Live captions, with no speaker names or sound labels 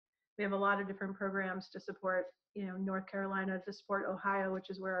We have a lot of different programs to support, North Carolina, to support Ohio,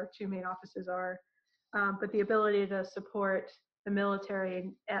 which is where our two main offices are. But the ability to support the military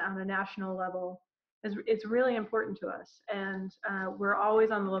on a national level it's really important to us, and we're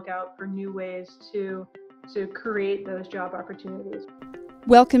always on the lookout for new ways to create those job opportunities.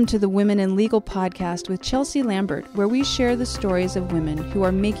 Welcome to the Women in Legal podcast with Chelsea Lambert, where we share the stories of women who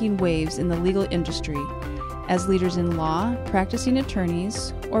are making waves in the legal industry as leaders in law, practicing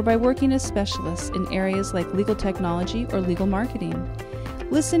attorneys, or by working as specialists in areas like legal technology or legal marketing.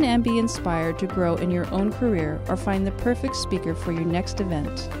 Listen and be inspired to grow in your own career or find the perfect speaker for your next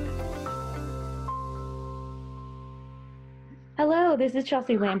event. Hello, this is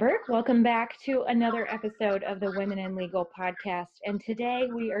Chelsea Lambert. Welcome back to another episode of the Women in Legal podcast. And today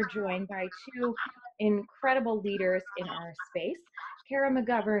we are joined by two incredible leaders in our space.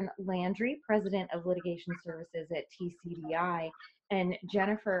 Caragh Landry, President of Litigation Services at TCDI, and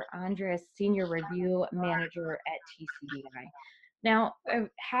Jennifer Andres, Senior Review Manager at TCDI. Now, I've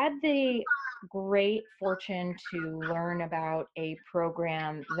had the great fortune to learn about a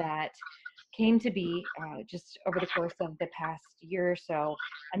program that came to be just over the course of the past year or so,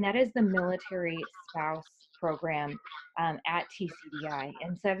 and that is the Military Spouse Program at TCDI.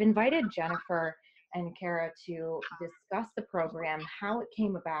 And so I've invited Jennifer and Caragh to discuss the program, how it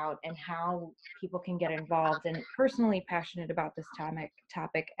came about, and how people can get involved. And personally passionate about this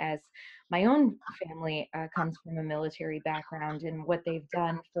topic as my own family comes from a military background, and what they've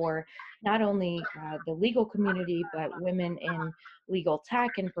done for not only the legal community, but women in legal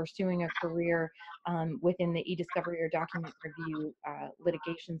tech and pursuing a career within the e-discovery or document review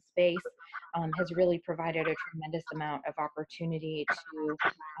litigation space has really provided a tremendous amount of opportunity to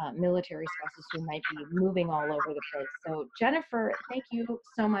military spouses who might be moving all over the place. So Jennifer, thank you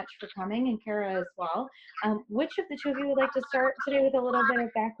so much for coming, and Caragh as well. Which of the two of you would like to start today with a little bit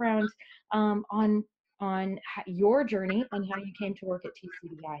of background on your journey and how you came to work at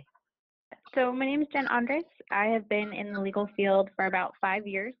TCDI? So my name is Jen Andres. I have been in the legal field for about 5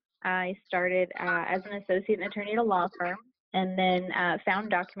 years. I started as an associate attorney at a law firm, and then found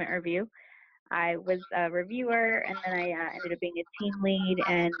document review. I was a reviewer, and then I ended up being a team lead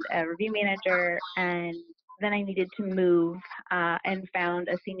and a review manager, and then I needed to move and found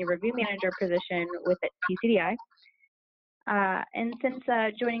a senior review manager position with TCDI. And since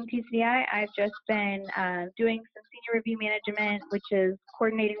joining TCDI, I've just been doing some senior review management, which is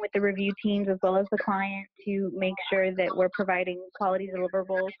coordinating with the review teams as well as the client to make sure that we're providing quality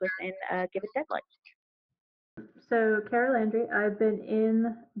deliverables within a given deadline. So Caragh Landry, I've been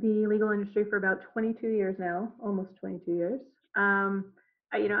in the legal industry for about 22 years now, almost 22 years.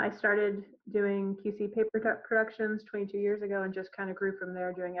 I started doing QC paper productions 22 years ago and just kind of grew from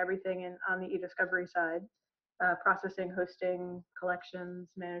there, doing everything on the e-discovery side. Processing, hosting, collections,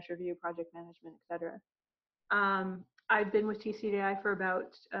 managed review, project management, etc. I've been with TCDI for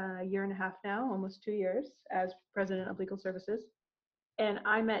about a year and a half now, almost 2 years, as President of Legal Services. And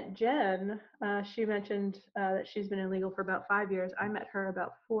I met Jen. She mentioned that she's been in legal for about 5 years. I met her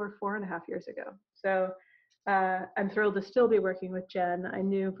about 4.5 years ago. So I'm thrilled to still be working with Jen. I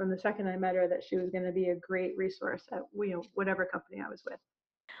knew from the second I met her that she was going to be a great resource at whatever company I was with.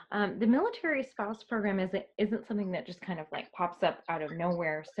 The Military Spouse Program isn't something that just kind of like pops up out of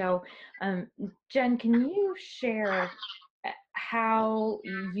nowhere. So, Jen, can you share how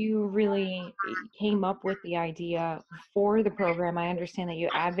you really came up with the idea for the program? I understand that you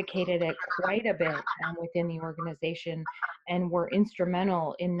advocated it quite a bit within the organization and were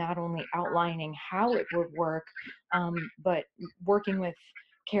instrumental in not only outlining how it would work, but working with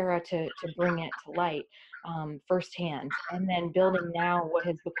Caragh to bring it to light firsthand, and then building now what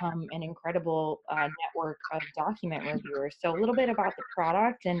has become an incredible network of document reviewers. So a little bit about the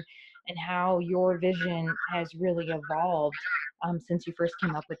product and how your vision has really evolved since you first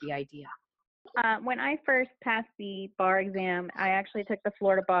came up with the idea. When I first passed the bar exam, I actually took the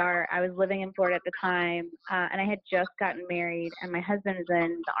Florida bar. I was living in Florida at the time, and I had just gotten married, and my husband is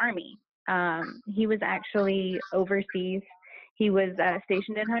in the Army. He was actually overseas. He was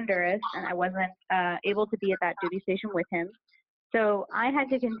stationed in Honduras, and I wasn't able to be at that duty station with him. So I had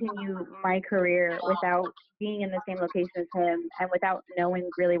to continue my career without being in the same location as him and without knowing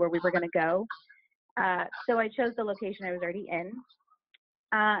really where we were going to go. So I chose the location I was already in.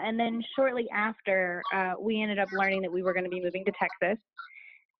 And then shortly after, we ended up learning that we were going to be moving to Texas.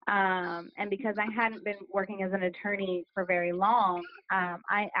 And because I hadn't been working as an attorney for very long,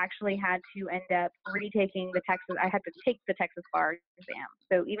 I actually had to end up retaking I had to take the Texas bar exam.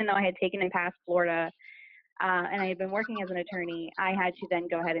 So even though I had taken and passed Florida, and I had been working as an attorney, I had to then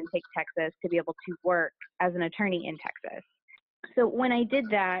go ahead and take Texas to be able to work as an attorney in Texas. So when I did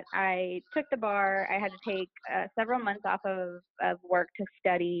that, I took the bar. I had to take several months off of work to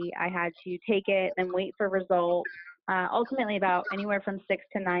study. I had to take it and wait for results. Ultimately, about anywhere from 6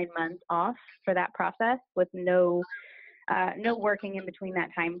 to 9 months off for that process, with no working in between that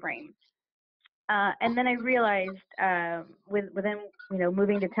time frame. And then I realized within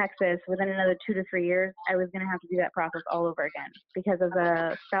moving to Texas, within another 2 to 3 years, I was going to have to do that process all over again, because as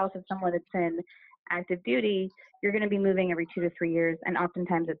a spouse of someone that's in active duty, you're going to be moving every 2 to 3 years, and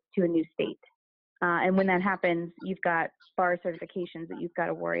oftentimes it's to a new state. And when that happens, you've got bar certifications that you've got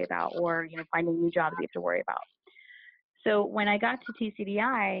to worry about, or finding new jobs you have to worry about. So when I got to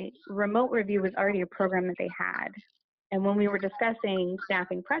TCDI, remote review was already a program that they had. And when we were discussing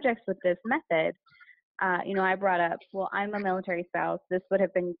staffing projects with this method, I brought up, well, I'm a military spouse. This would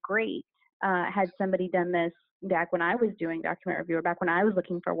have been great had somebody done this back when I was doing document review, or back when I was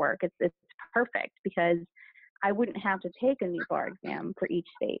looking for work. It's perfect, because I wouldn't have to take a new bar exam for each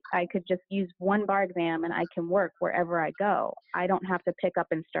state. I could just use one bar exam and I can work wherever I go. I don't have to pick up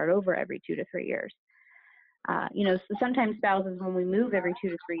and start over every 2 to 3 years. So sometimes spouses, when we move every 2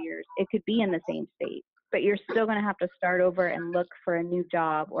 to 3 years, it could be in the same state, but you're still going to have to start over and look for a new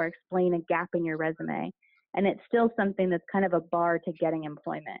job or explain a gap in your resume. And it's still something that's kind of a bar to getting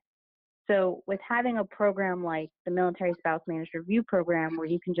employment. So with having a program like the Military Spouse Managed Review Program, where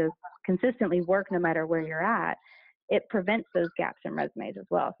you can just consistently work no matter where you're at, it prevents those gaps in resumes as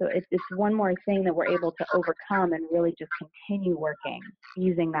well. So it's one more thing that we're able to overcome and really just continue working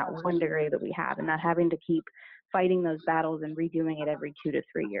using that one degree that we have, and not having to keep fighting those battles and redoing it every 2 to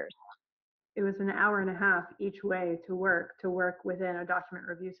 3 years. It was an hour and a half each way to work within a document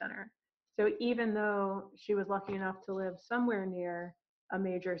review center. So even though she was lucky enough to live somewhere near a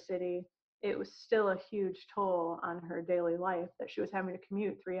major city, it was still a huge toll on her daily life that she was having to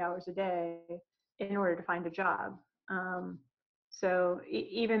commute 3 hours a day in order to find a job. So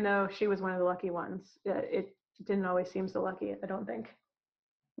even though she was one of the lucky ones, it didn't always seem so lucky, I don't think.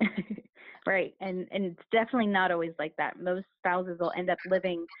 Right. And it's definitely not always like that. Most spouses will end up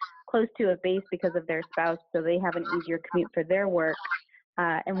living close to a base because of their spouse, so they have an easier commute for their work.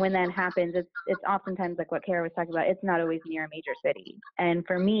 And when that happens, it's oftentimes like what Caragh was talking about. It's not always near a major city. And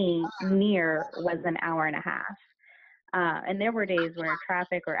for me, near was an hour and a half. And there were days where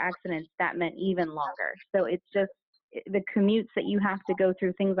traffic or accidents, that meant even longer. So it's just the commutes that you have to go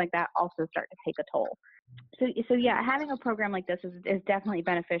through, things like that also start to take a toll. So yeah, having a program like this is definitely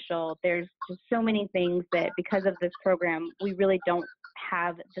beneficial. There's just so many things that, because of this program, we really don't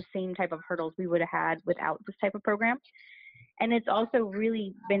have the same type of hurdles we would have had without this type of program. And it's also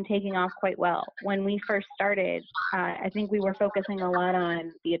really been taking off quite well. When we first started, I think we were focusing a lot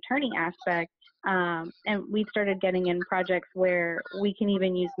on the attorney aspect, and we started getting in projects where we can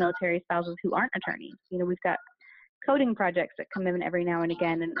even use military spouses who aren't attorneys. We've got coding projects that come in every now and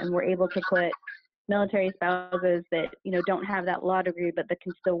again, and we're able to put military spouses that don't have that law degree, but that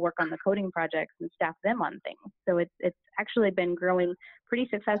can still work on the coding projects and staff them on things. So it's actually been growing pretty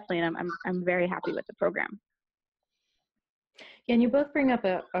successfully, and I'm very happy with the program. Yeah, and you both bring up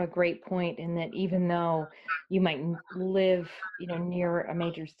a great point, in that even though you might live, near a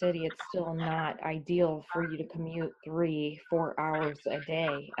major city, it's still not ideal for you to commute 3-4 hours a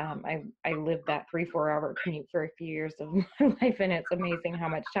day. I lived that 3-4 hour commute for a few years of my life, and it's amazing how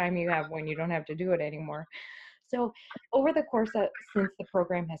much time you have when you don't have to do it anymore. So over the course of, since the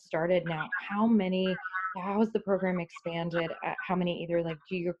program has started now, how has the program expanded? How many either like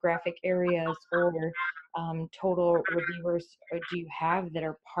geographic areas or total reviewers do you have that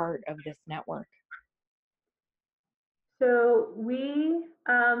are part of this network? So we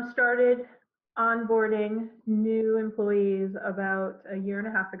started onboarding new employees about a year and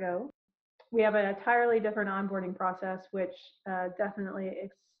a half ago. We have an entirely different onboarding process, which definitely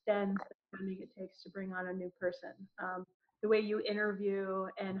extends the time it takes to bring on a new person. The way you interview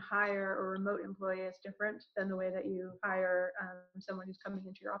and hire a remote employee is different than the way that you hire someone who's coming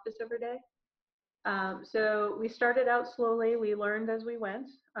into your office every day. So we started out slowly. We learned as we went.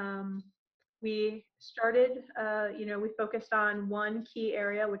 We started, we focused on one key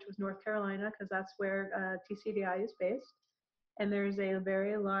area, which was North Carolina, because that's where TCDI is based. And there's a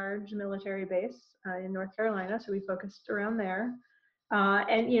very large military base in North Carolina, so we focused around there.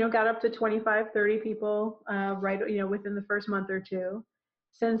 And got up to 25, 30 people within the first month or two.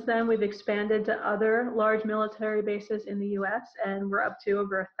 Since then, we've expanded to other large military bases in the U.S., and we're up to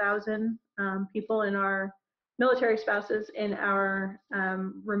over 1,000 people in our military spouses in our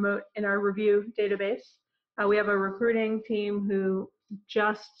review database. We have a recruiting team who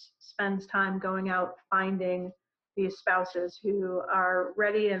just spends time going out finding these spouses who are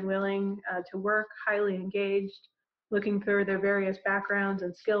ready and willing to work, highly engaged, looking through their various backgrounds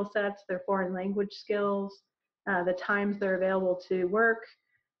and skill sets, their foreign language skills, the times they're available to work.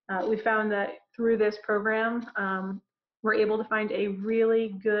 We found that through this program, we're able to find a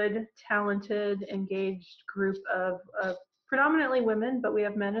really good, talented, engaged group of predominantly women, but we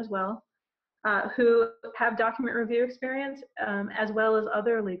have men as well, who have document review experience as well as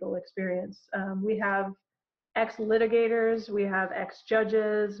other legal experience. We have ex-litigators, we have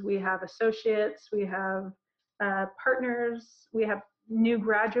ex-judges, we have associates, we have partners, we have new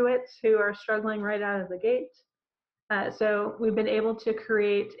graduates who are struggling right out of the gate. So we've been able to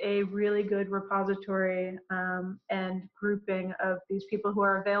create a really good repository and grouping of these people who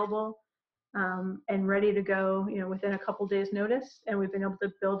are available and ready to go, within a couple days' notice. And we've been able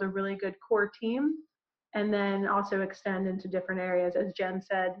to build a really good core team, and then also extend into different areas. As Jen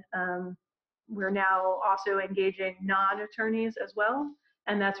said, we're now also engaging non-attorneys as well,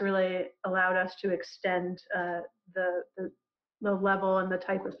 and that's really allowed us to extend the level and the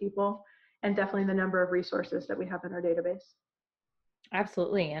type of people, and definitely the number of resources that we have in our database.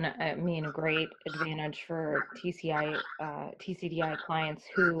 Absolutely, and I mean, a great advantage for TCDI clients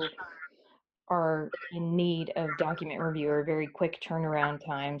who are in need of document review or very quick turnaround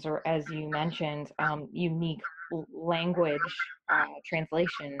times, or as you mentioned, unique language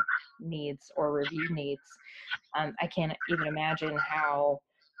translation needs or review needs. I can't even imagine how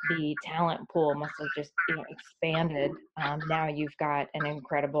the talent pool must have just expanded. Now you've got an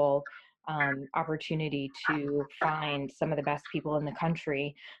incredible opportunity to find some of the best people in the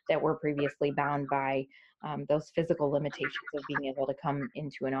country that were previously bound by those physical limitations of being able to come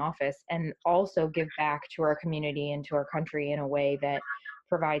into an office, and also give back to our community and to our country in a way that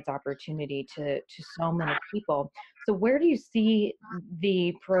provides opportunity to so many people. So where do you see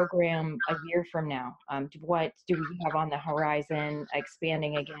the program a year from now? What do we have on the horizon,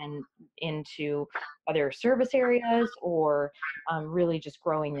 expanding again into other service areas, or really just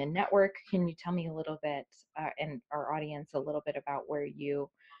growing the network? Can you tell me a little bit, and our audience a little bit about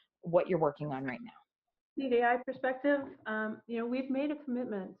what you're working on right now? CDI perspective, we've made a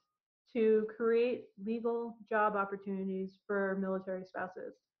commitment to create legal job opportunities for military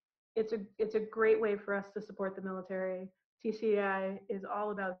spouses. It's a great way for us to support the military. TCDI is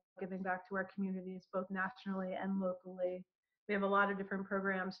all about giving back to our communities, both nationally and locally. We have a lot of different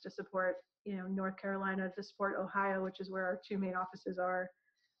programs to support, North Carolina, to support Ohio, which is where our two main offices are.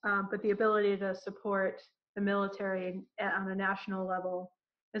 But the ability to support the military on a national level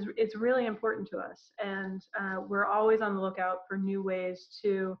it's really important to us, and we're always on the lookout for new ways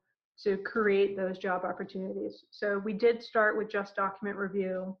to create those job opportunities. So we did start with just document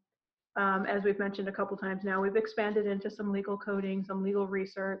review. As we've mentioned a couple times now, we've expanded into some legal coding, some legal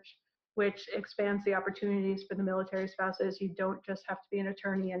research, which expands the opportunities for the military spouses. You don't just have to be an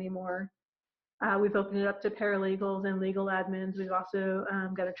attorney anymore. We've opened it up to paralegals and legal admins. We've also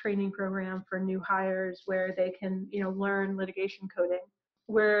got a training program for new hires where they can, learn litigation coding.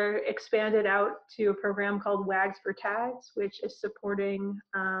 We're expanded out to a program called WAGs for Tags, which is supporting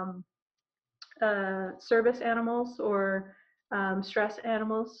service animals or stress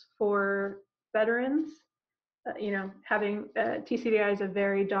animals for veterans. Having TCDI is a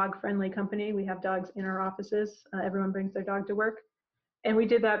very dog-friendly company. We have dogs in our offices. Everyone brings their dog to work. And we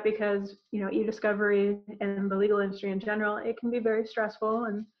did that because, e-discovery and the legal industry in general, it can be very stressful,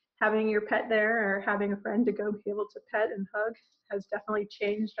 and having your pet there or having a friend to go be able to pet and hug has definitely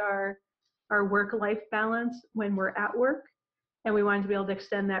changed our work-life balance when we're at work. And we wanted to be able to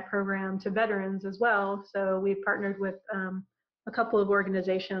extend that program to veterans as well. So we've partnered with a couple of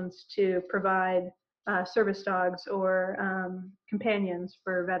organizations to provide service dogs or companions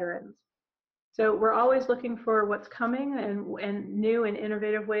for veterans. So we're always looking for what's coming and new and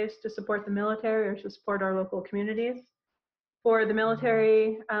innovative ways to support the military or to support our local communities. For the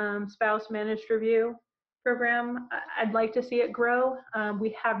military spouse managed review program, I'd like to see it grow.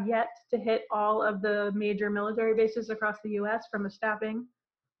 We have yet to hit all of the major military bases across the U.S. from a staffing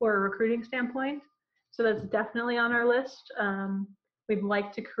or a recruiting standpoint. So that's definitely on our list. We'd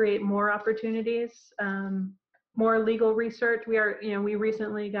like to create more opportunities, more legal research. We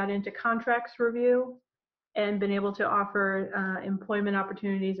recently got into contracts review and been able to offer employment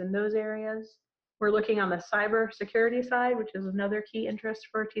opportunities in those areas. We're looking on the cyber security side, which is another key interest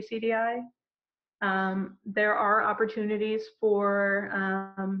for TCDI. There are opportunities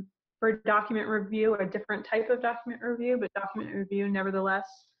for document review, a different type of document review, but document review nevertheless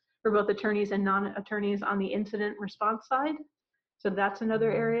for both attorneys and non-attorneys on the incident response side. So that's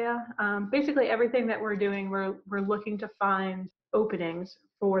another area. Basically everything that we're doing, we're looking to find openings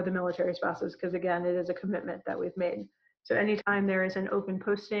for the military spouses, because again, it is a commitment that we've made. So anytime there is an open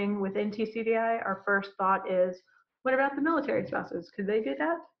posting within TCDI, our first thought is, what about the military spouses? Could they do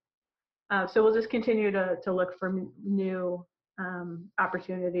that? So we'll just continue to look for new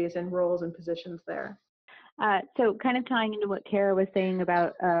opportunities and roles and positions there. So kind of tying into what Caragh was saying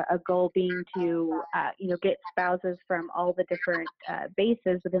about a goal being to, get spouses from all the different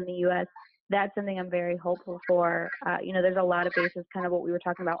bases within the U.S., that's something I'm very hopeful for. There's a lot of bases, kind of what we were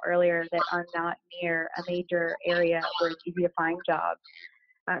talking about earlier, that are not near a major area where it's easy to find jobs.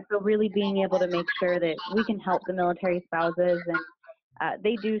 So really being able to make sure that we can help the military spouses, and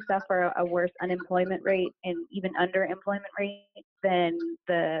they do suffer a worse unemployment rate and even underemployment rate than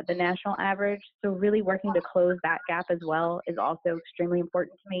the national average. So really working to close that gap as well is also extremely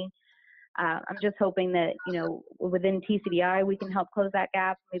important to me. I'm just hoping that, within TCDI, we can help close that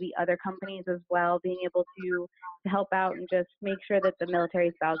gap, maybe other companies as well, being able to help out and just make sure that the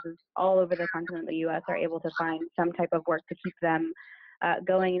military spouses all over the continent of the U.S. are able to find some type of work to keep them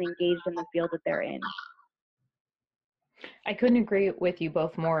going and engaged in the field that they're in. I couldn't agree with you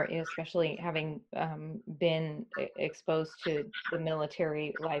both more, especially having been exposed to the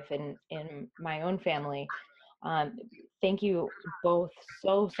military life in my own family. Thank you both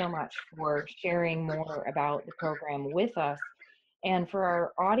so much for sharing more about the program with us. And for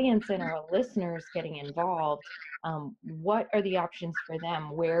our audience and our listeners getting involved, what are the options for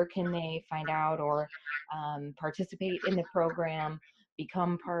them? Where can they find out or participate in the program,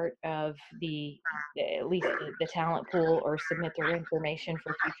 become part of at least the talent pool, or submit their information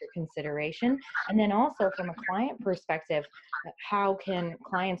for future consideration? And then also from a client perspective, how can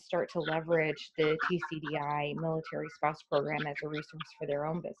clients start to leverage the TCDI Military Spouse Program as a resource for their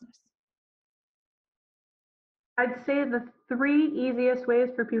own business? I'd say the three easiest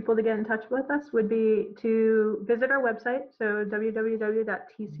ways for people to get in touch with us would be to visit our website, so www.tcdi.com.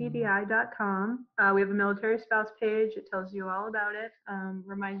 We have a military spouse page. It tells you all about it,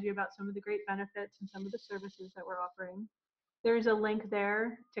 reminds you about some of the great benefits and some of the services that we're offering. There's a link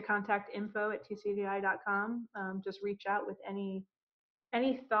there to contact info@tcdi.com. Just reach out with any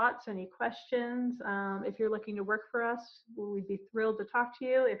thoughts, any questions. If you're looking to work for us, we'd be thrilled to talk to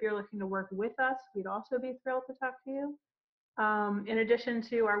you. If you're looking to work with us, we'd also be thrilled to talk to you. In addition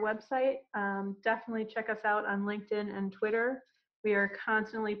to our website, definitely check us out on LinkedIn and Twitter. We are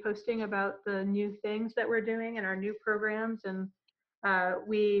constantly posting about the new things that we're doing and our new programs, and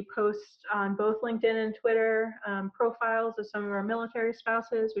we post on both LinkedIn and Twitter profiles of some of our military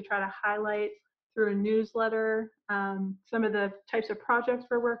spouses. We try to highlight through a newsletter some of the types of projects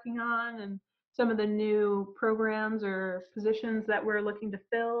we're working on and some of the new programs or positions that we're looking to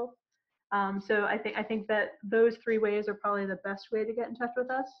fill. So I think that those three ways are probably the best way to get in touch with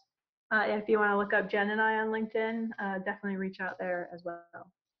us. If you want to look up Jen and I on LinkedIn, definitely reach out there as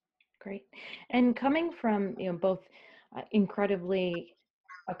well. Great. And coming from both incredibly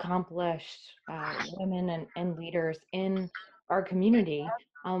accomplished women and leaders in our community,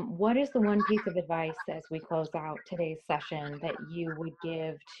 what is the one piece of advice as we close out today's session that you would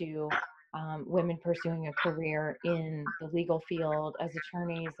give to women pursuing a career in the legal field as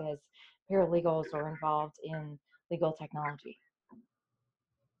attorneys, as paralegals, or involved in legal technology?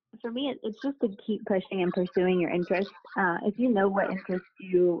 For me, it's just to keep pushing and pursuing your interests. If you know what interests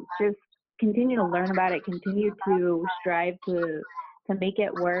you, just continue to learn about it, continue to strive to make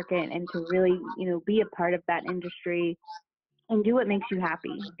it work, and to really, be a part of that industry and do what makes you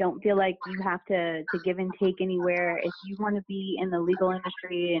happy. Don't feel like you have to give and take anywhere. If you want to be in the legal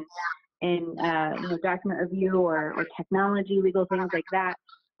industry and document review or technology, legal things like that,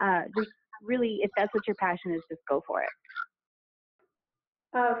 just really, if that's what your passion is, just go for it.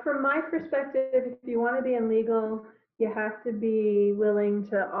 From my perspective, if you want to be in legal, you have to be willing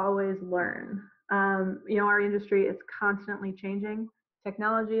to always learn. Our industry is constantly changing.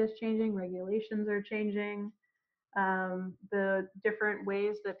 Technology is changing, regulations are changing. The different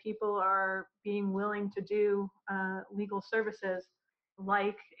ways that people are being willing to do legal services,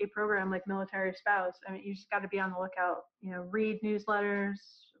 like a program like Military Spouse. I mean, you just got to be on the lookout. Read newsletters,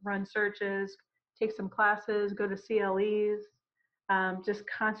 run searches, take some classes, go to CLEs. Just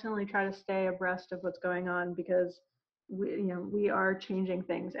constantly try to stay abreast of what's going on, because we are changing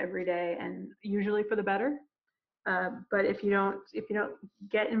things every day, and usually for the better. But if you don't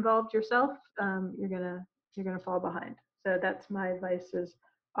get involved yourself, you're gonna fall behind. So that's my advice: is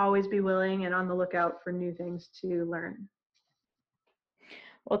always be willing and on the lookout for new things to learn.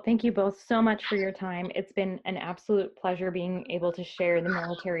 Well, thank you both so much for your time. It's been an absolute pleasure being able to share the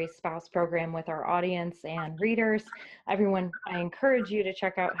Military Spouse Program with our audience and readers. Everyone, I encourage you to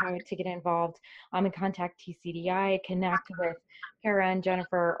check out how to get involved. And contact TCDI, connect with Caragh and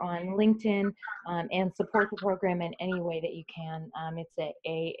Jennifer on LinkedIn, and support the program in any way that you can. It's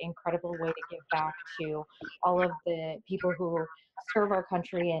a incredible way to give back to all of the people who serve our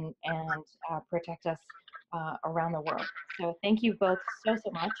country and protect us around the world. So thank you both so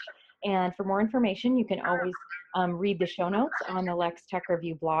much. And for more information, you can always read the show notes on the Lex Tech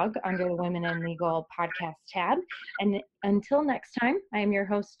Review blog under the Women in Legal podcast tab. And until next time, I am your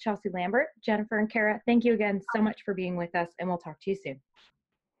host, Chelsea Lambert. Jennifer and Caragh, thank you again so much for being with us, and we'll talk to you soon.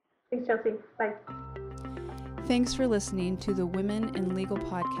 Thanks, Chelsea. Bye. Thanks for listening to the Women in Legal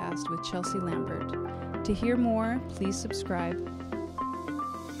podcast with Chelsea Lambert. To hear more, please subscribe